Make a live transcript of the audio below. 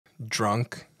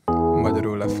drunk,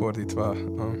 magyarul lefordítva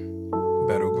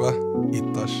berúgva,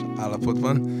 ittas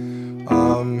állapotban.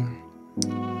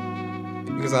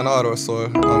 Igazán arról szól,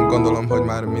 gondolom, hogy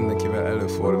már mindenkivel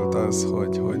előfordult az,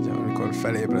 hogy amikor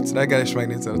felébredsz reggel, és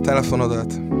megnézel a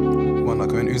telefonodat,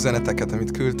 vannak olyan üzeneteket,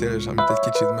 amit küldtél, és amit egy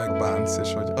kicsit megbánsz,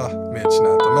 és hogy miért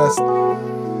csináltam ezt.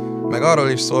 Meg arról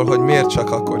is szól, hogy miért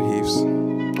csak akkor hívsz,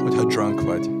 hogyha drunk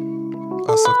vagy.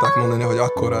 Azt szokták mondani, hogy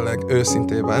akkor a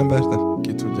legőszintébb ember, de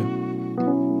ki tudja.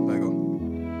 Megvan.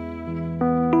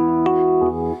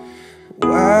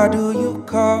 Why do you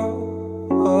call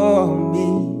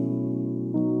me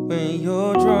when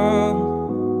you're drunk?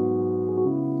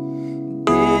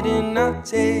 Didn't I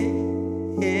tell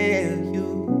you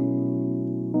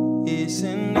it's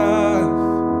enough?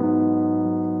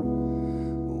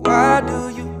 Why do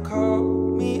you call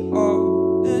me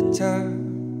all the time?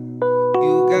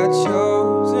 You got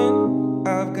yours and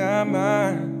I've got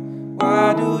mine.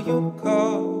 Why do you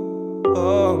call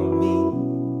me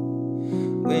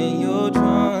when you're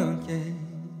drunk? Yeah.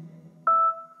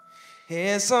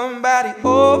 Had somebody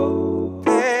over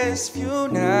past few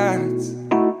nights.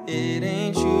 It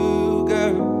ain't you,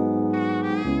 girl.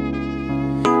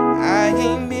 I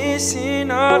ain't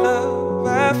missing all of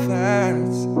our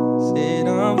fights. Said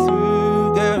I'm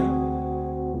through, girl.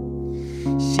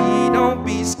 She don't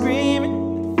be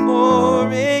screaming at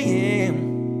 4 a.m.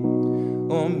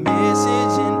 or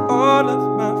messaging all of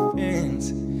my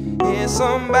friends. Had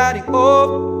somebody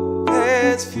over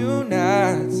past few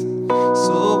nights.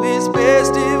 So it's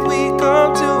best if we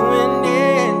come to an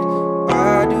end.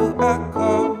 Why do I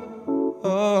call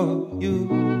you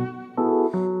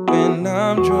when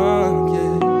I'm drunk?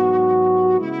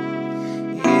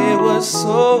 Yeah, it was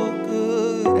so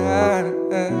good, I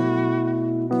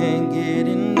can't get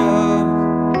enough.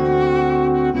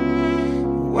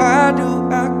 Why do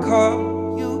I call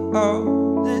you all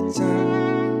the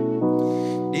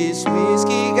time? This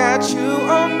whiskey got you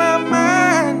on my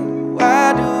mind.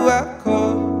 Why do I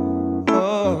call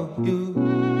you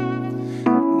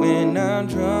when I'm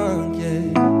drunk?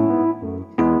 Yeah,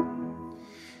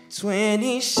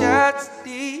 20 shots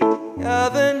the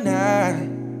other night.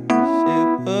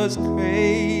 Shit was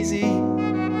crazy.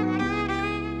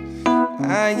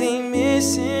 I ain't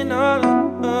missing all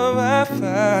of our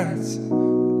fights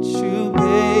with you,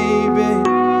 baby.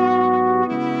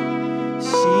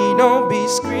 She don't be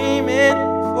screaming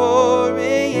 4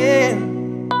 a.m.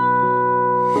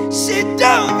 She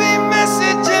don't be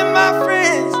messaging my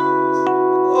friends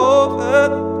over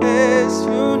the past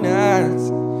few nights.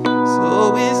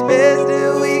 So it's best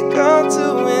that we come to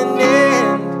an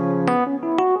end.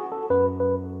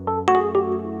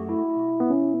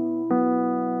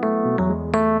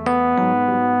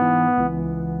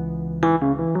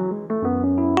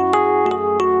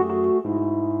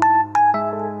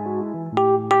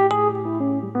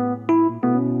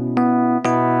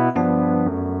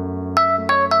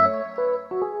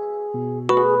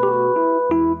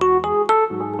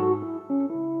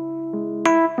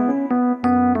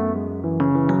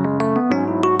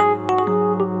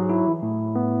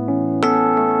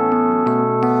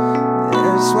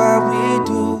 That's why we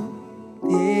do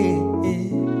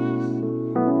this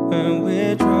when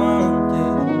we're drunk,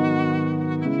 yeah.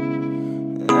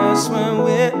 That's when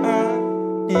we're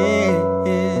honest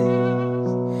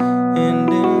and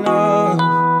in love.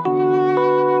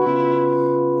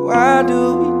 Why do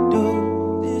we do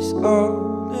this all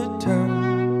the time?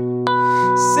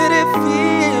 Said it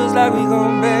feels like we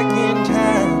going back in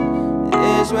time.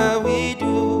 That's why we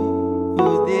do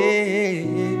this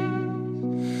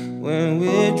when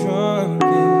we're drunk,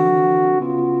 yeah.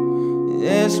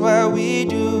 That's why we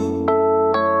do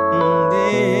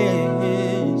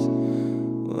this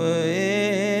when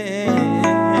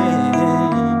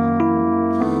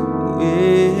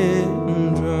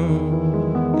we're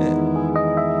drunk, yeah.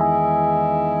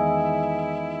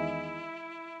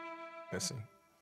 Köszönjük.